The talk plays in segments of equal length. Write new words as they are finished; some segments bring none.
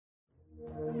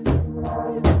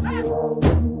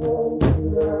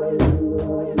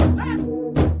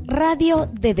radio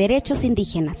de derechos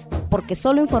indígenas, porque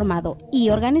solo informado y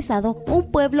organizado,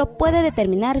 un pueblo puede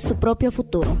determinar su propio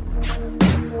futuro.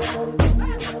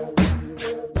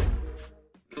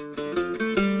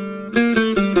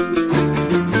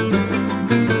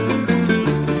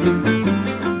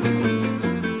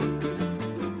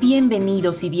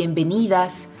 Bienvenidos y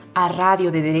bienvenidas a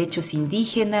Radio de Derechos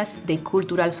Indígenas de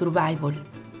Cultural Survival.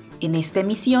 En esta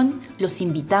emisión los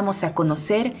invitamos a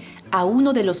conocer a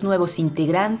uno de los nuevos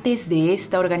integrantes de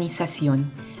esta organización,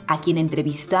 a quien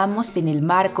entrevistamos en el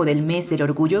marco del Mes del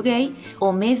Orgullo Gay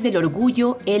o Mes del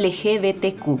Orgullo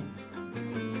LGBTQ.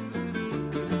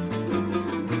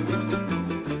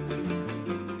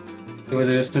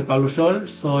 Bueno, yo soy Pablo Scholl,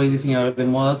 soy diseñador de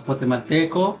modas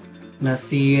guatemalteco.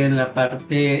 Nací en la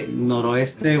parte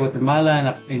noroeste de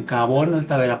Guatemala, en Cabón,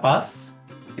 Alta Verapaz,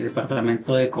 el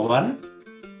departamento de Cobán.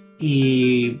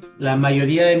 Y la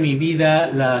mayoría de mi vida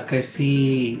la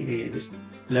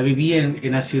viví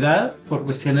en la ciudad por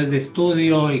cuestiones de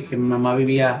estudio y que mi mamá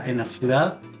vivía en la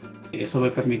ciudad. Eso me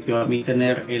permitió a mí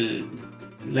tener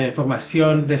la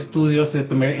formación de estudios en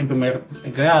primer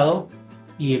grado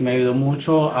y me ayudó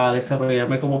mucho a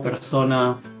desarrollarme como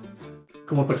persona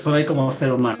y como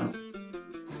ser humano.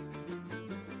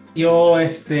 Yo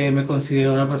me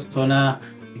considero una persona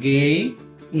gay,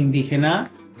 indígena.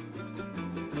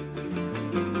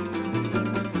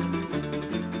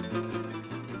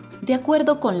 De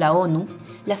acuerdo con la ONU,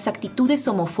 las actitudes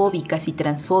homofóbicas y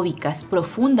transfóbicas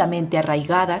profundamente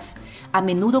arraigadas, a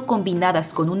menudo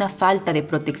combinadas con una falta de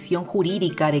protección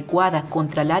jurídica adecuada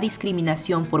contra la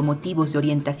discriminación por motivos de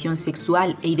orientación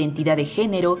sexual e identidad de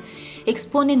género,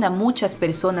 exponen a muchas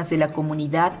personas de la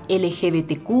comunidad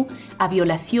LGBTQ a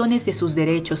violaciones de sus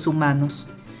derechos humanos.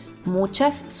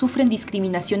 Muchas sufren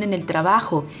discriminación en el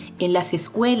trabajo, en las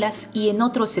escuelas y en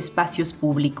otros espacios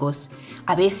públicos.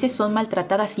 A veces son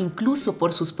maltratadas incluso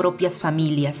por sus propias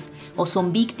familias o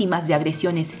son víctimas de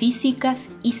agresiones físicas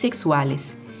y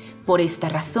sexuales. Por esta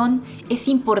razón, es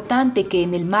importante que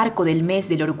en el marco del Mes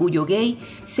del Orgullo Gay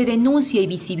se denuncie y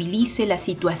visibilice la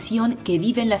situación que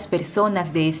viven las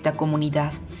personas de esta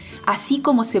comunidad, así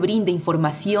como se brinde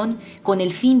información con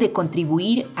el fin de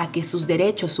contribuir a que sus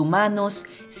derechos humanos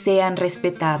sean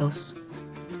respetados.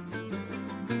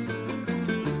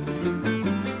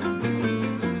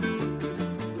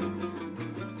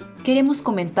 Queremos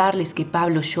comentarles que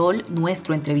Pablo Scholl,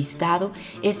 nuestro entrevistado,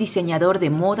 es diseñador de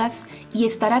modas y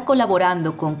estará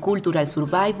colaborando con Cultural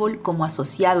Survival como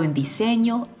asociado en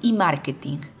diseño y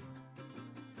marketing.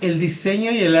 El diseño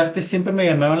y el arte siempre me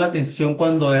llamaron la atención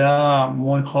cuando era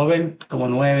muy joven, como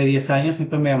 9, 10 años,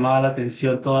 siempre me llamaba la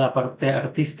atención toda la parte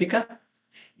artística.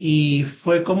 Y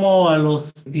fue como a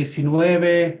los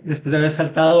 19, después de haber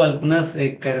saltado algunas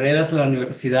carreras en la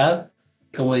universidad,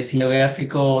 como diseño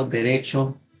gráfico,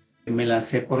 derecho, me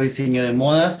lancé por diseño de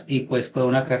modas y pues fue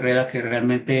una carrera que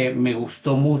realmente me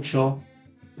gustó mucho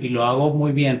y lo hago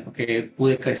muy bien porque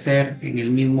pude crecer en el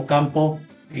mismo campo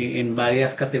en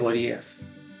varias categorías.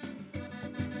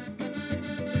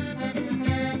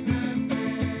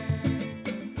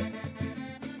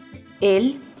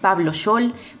 Él, Pablo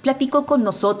Scholl, platicó con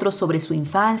nosotros sobre su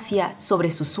infancia, sobre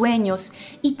sus sueños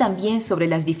y también sobre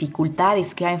las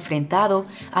dificultades que ha enfrentado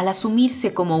al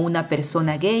asumirse como una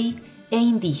persona gay e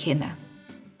indígena.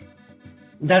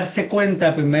 Darse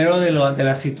cuenta primero de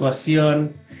la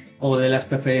situación o de las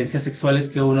preferencias sexuales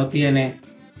que uno tiene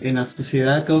en la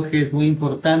sociedad, creo que es muy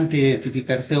importante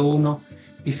identificarse uno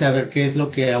y saber qué es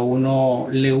lo que a uno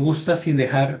le gusta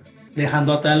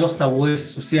dejando atrás los tabúes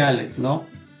sociales, ¿no?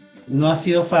 No ha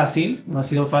sido fácil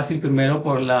primero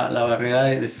por la barrera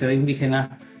de ser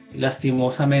indígena.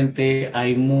 Lastimosamente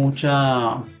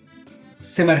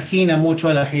se margina mucho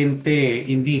a la gente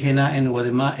indígena en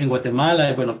Guatemala,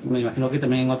 y bueno, me imagino que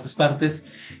también en otras partes,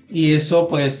 y eso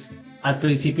pues al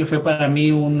principio fue para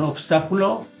mí un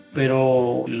obstáculo,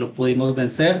 pero lo pudimos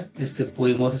vencer,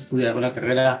 pudimos estudiar una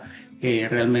carrera que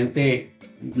realmente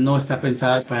no está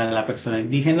pensada para la persona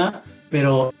indígena,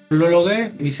 pero lo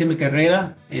logré, hice mi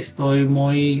carrera, estoy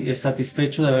muy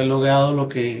satisfecho de haber logrado lo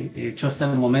que he hecho hasta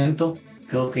el momento,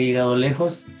 creo que he llegado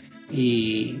lejos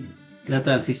y la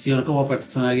transición como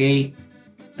persona gay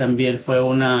también fue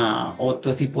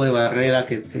otro tipo de barrera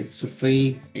que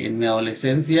sufrí en mi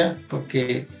adolescencia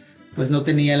porque pues no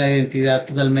tenía la identidad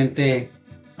totalmente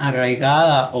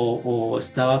arraigada o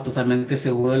estaba totalmente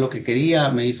seguro de lo que quería.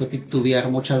 Me hizo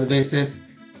titubear muchas veces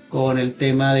con el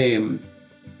tema de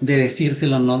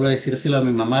decírselo o no decírselo a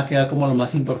mi mamá, que era como lo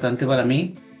más importante para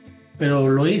mí, pero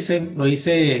lo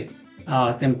hice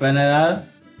a temprana edad.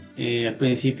 Al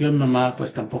principio mi mamá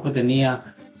pues tampoco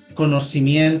tenía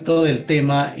conocimiento del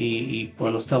tema y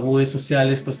por los tabúes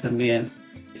sociales pues también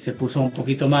se puso un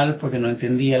poquito mal porque no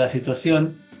entendía la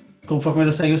situación. Conforme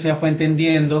los años ya fue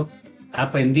entendiendo,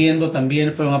 aprendiendo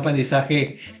también, fue un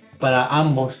aprendizaje para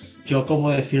ambos. Yo como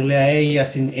decirle a ella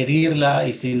sin herirla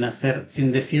y sin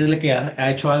decirle que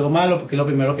ha hecho algo malo, porque es lo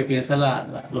primero que piensan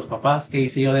los papás, que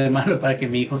hice yo de malo para que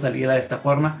mi hijo saliera de esta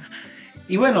forma.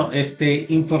 Y bueno,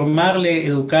 informarle,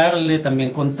 educarle,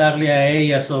 también contarle a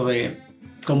ella sobre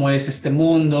cómo es este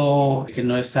mundo, que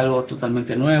no es algo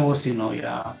totalmente nuevo, sino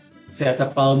ya se ha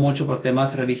tapado mucho por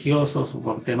temas religiosos o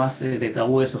por temas de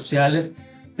tabúes sociales,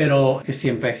 pero que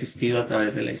siempre ha existido a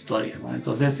través de la historia, ¿no?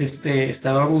 Entonces,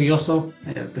 estaba orgulloso,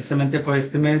 precisamente por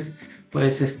este mes,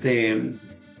 pues,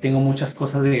 tengo muchas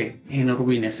cosas de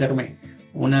enorgullecerme.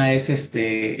 Una es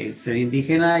el ser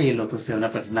indígena y el otro ser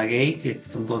una persona gay, que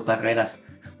son dos barreras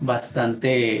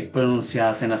bastante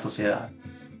pronunciadas en la sociedad.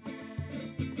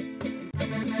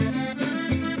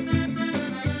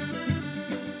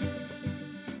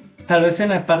 Tal vez en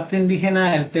la parte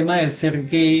indígena el tema del ser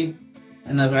gay,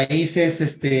 en las raíces,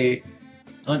 en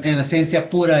la esencia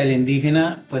pura del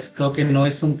indígena, pues creo que no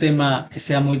es un tema que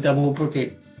sea muy tabú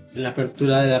porque la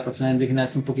apertura de la persona indígena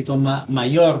es un poquito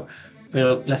mayor,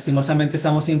 pero lastimosamente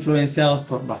estamos influenciados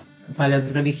por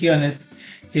varias religiones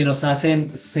que nos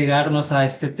hacen cegarnos a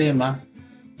este tema,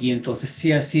 y entonces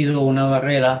sí ha sido una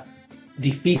barrera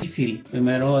difícil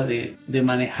primero de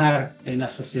manejar en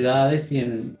las sociedades y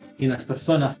en las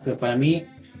personas, pero para mí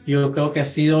yo creo que ha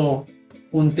sido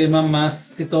un tema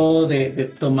más que todo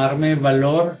de tomarme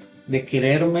valor, de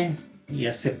quererme y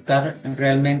aceptar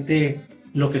realmente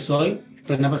lo que soy.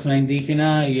 Soy una persona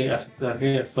indígena y aceptar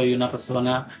que soy una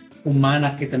persona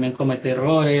humana que también comete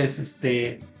errores,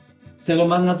 ser lo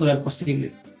más natural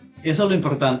posible. Eso es lo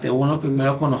importante, uno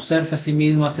primero conocerse a sí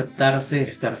mismo, aceptarse,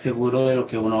 estar seguro de lo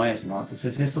que uno es, ¿no?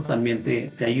 Entonces eso también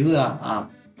te ayuda a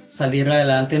salir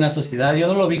adelante en la sociedad. Yo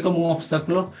no lo vi como un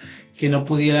obstáculo que no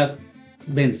pudiera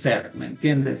vencer, ¿me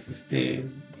entiendes?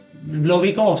 Lo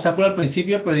vi como obstáculo al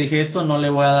principio, pero dije, esto no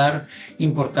le voy a dar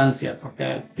importancia,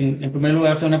 porque en primer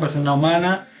lugar soy una persona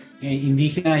humana,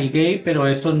 indígena y gay, pero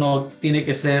eso no tiene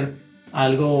que ser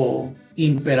algo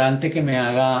imperante que me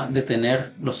haga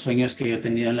detener los sueños que yo he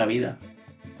tenido en la vida.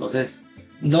 Entonces,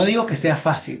 no digo que sea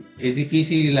fácil, es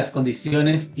difícil y las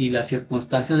condiciones y las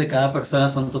circunstancias de cada persona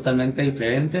son totalmente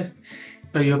diferentes,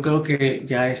 pero yo creo que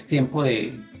ya es tiempo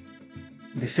de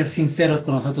ser sinceros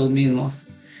con nosotros mismos.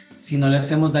 Si no le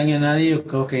hacemos daño a nadie, yo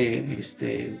creo que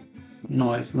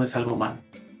no es algo malo.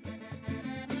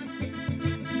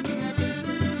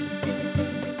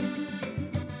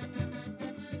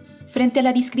 Frente a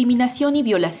la discriminación y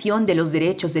violación de los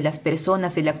derechos de las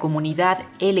personas de la comunidad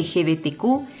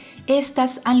LGBTQ,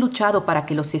 estas han luchado para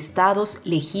que los estados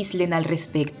legislen al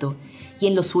respecto, y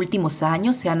en los últimos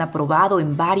años se han aprobado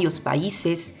en varios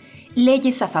países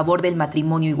leyes a favor del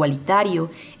matrimonio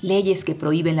igualitario, leyes que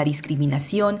prohíben la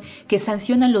discriminación, que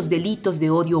sancionan los delitos de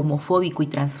odio homofóbico y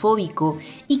transfóbico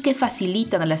y que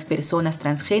facilitan a las personas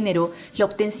transgénero la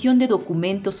obtención de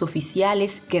documentos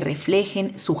oficiales que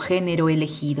reflejen su género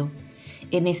elegido.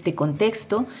 En este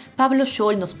contexto, Pablo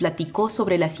Scholl nos platicó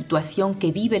sobre la situación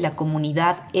que vive la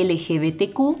comunidad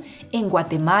LGBTQ en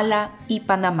Guatemala y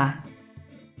Panamá.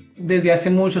 Desde hace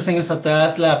muchos años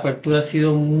atrás la apertura ha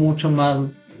sido mucho más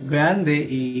grande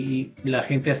y la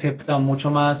gente acepta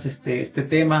mucho más este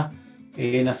tema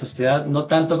en la sociedad, no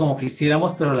tanto como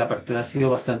quisiéramos, pero la apertura ha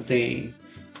sido bastante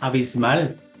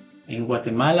abismal en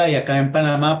Guatemala, y acá en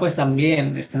Panamá pues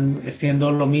también están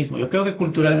haciendo lo mismo. Yo creo que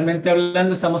culturalmente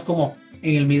hablando estamos como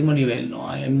en el mismo nivel, ¿no?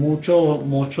 Hay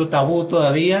mucho tabú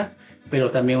todavía,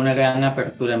 pero también una gran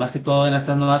apertura, más que todo en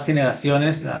estas nuevas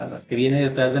generaciones, las que vienen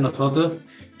detrás de nosotros,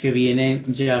 que vienen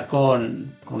ya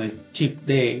con el chip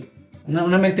de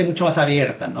una mente mucho más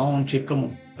abierta, ¿no? Un chip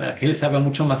como para que les abra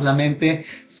mucho más la mente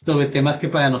sobre temas que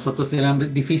para nosotros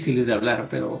eran difíciles de hablar,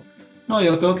 pero no,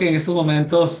 yo creo que en estos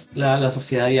momentos la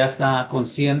sociedad ya está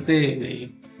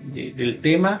consciente del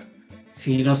tema.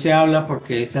 Si no se habla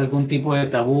porque es algún tipo de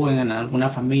tabú en alguna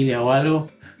familia o algo,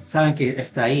 saben que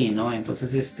está ahí, ¿no?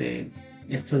 Entonces,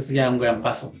 esto es ya un gran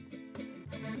paso.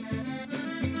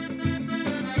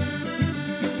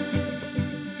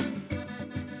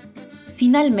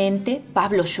 Finalmente,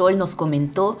 Pablo Scholl nos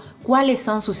comentó cuáles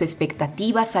son sus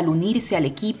expectativas al unirse al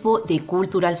equipo de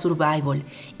Cultural Survival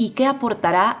y qué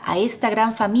aportará a esta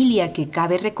gran familia que,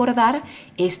 cabe recordar,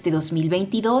 este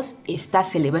 2022 está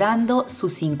celebrando su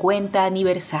 50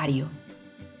 aniversario.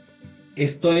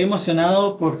 Estoy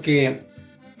emocionado porque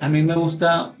a mí me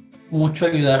gusta mucho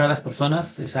ayudar a las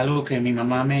personas, es algo que mi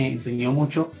mamá me enseñó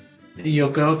mucho, y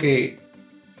yo creo que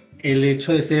el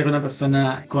hecho de ser una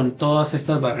persona con todas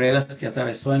estas barreras que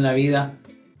atravesó en la vida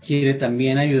quiere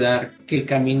también ayudar que el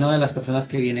camino de las personas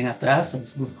que vienen atrás,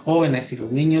 los jóvenes y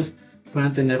los niños,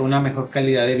 puedan tener una mejor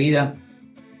calidad de vida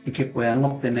y que puedan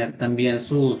obtener también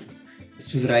sus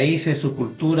raíces, su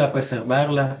cultura,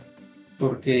 preservarla,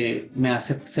 porque me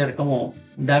hace ser como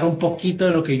dar un poquito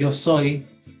de lo que yo soy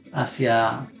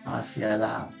hacia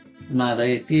la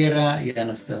madre tierra y a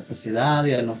nuestra sociedad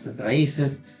y a nuestras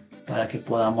raíces, para que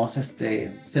podamos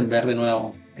sembrar de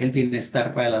nuevo el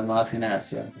bienestar para las nuevas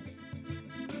generaciones.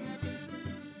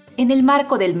 En el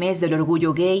marco del Mes del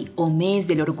Orgullo Gay o Mes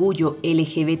del Orgullo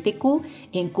LGBTQ,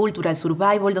 en Cultural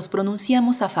Survival nos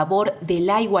pronunciamos a favor de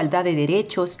la igualdad de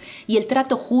derechos y el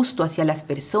trato justo hacia las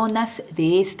personas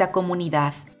de esta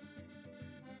comunidad.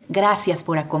 Gracias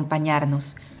por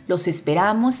acompañarnos. Los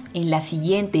esperamos en la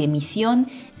siguiente emisión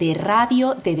de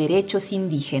Radio de Derechos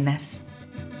Indígenas.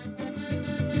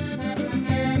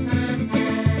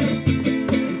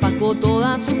 Empacó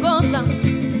toda su cosa,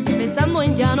 pensando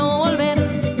en ya no volver,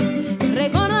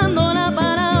 recordando la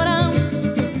palabra,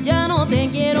 ya no te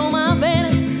quiero más ver.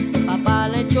 Papá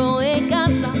la echó de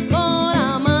casa por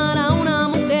amar a una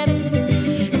mujer,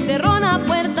 cerró la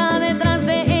puerta detrás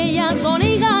de ella, son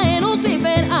hija de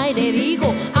Lucifer. Ay, le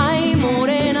dijo, ay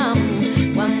morena,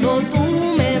 cuando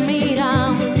tú me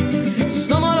miras,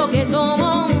 somos lo que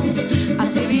somos,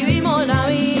 así vivimos la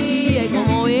vida. Y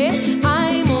como ves,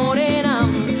 ay morena,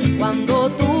 cuando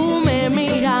tú me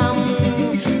miras,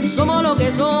 somos lo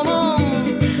que somos,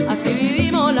 así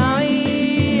vivimos la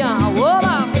vida.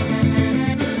 ¡Oba!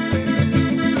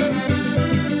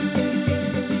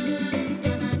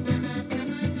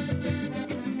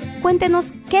 Cuéntenos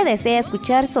qué desea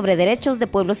escuchar sobre derechos de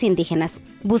pueblos indígenas.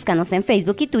 Búscanos en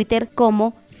Facebook y Twitter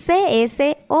como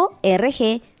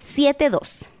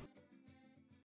CSORG72.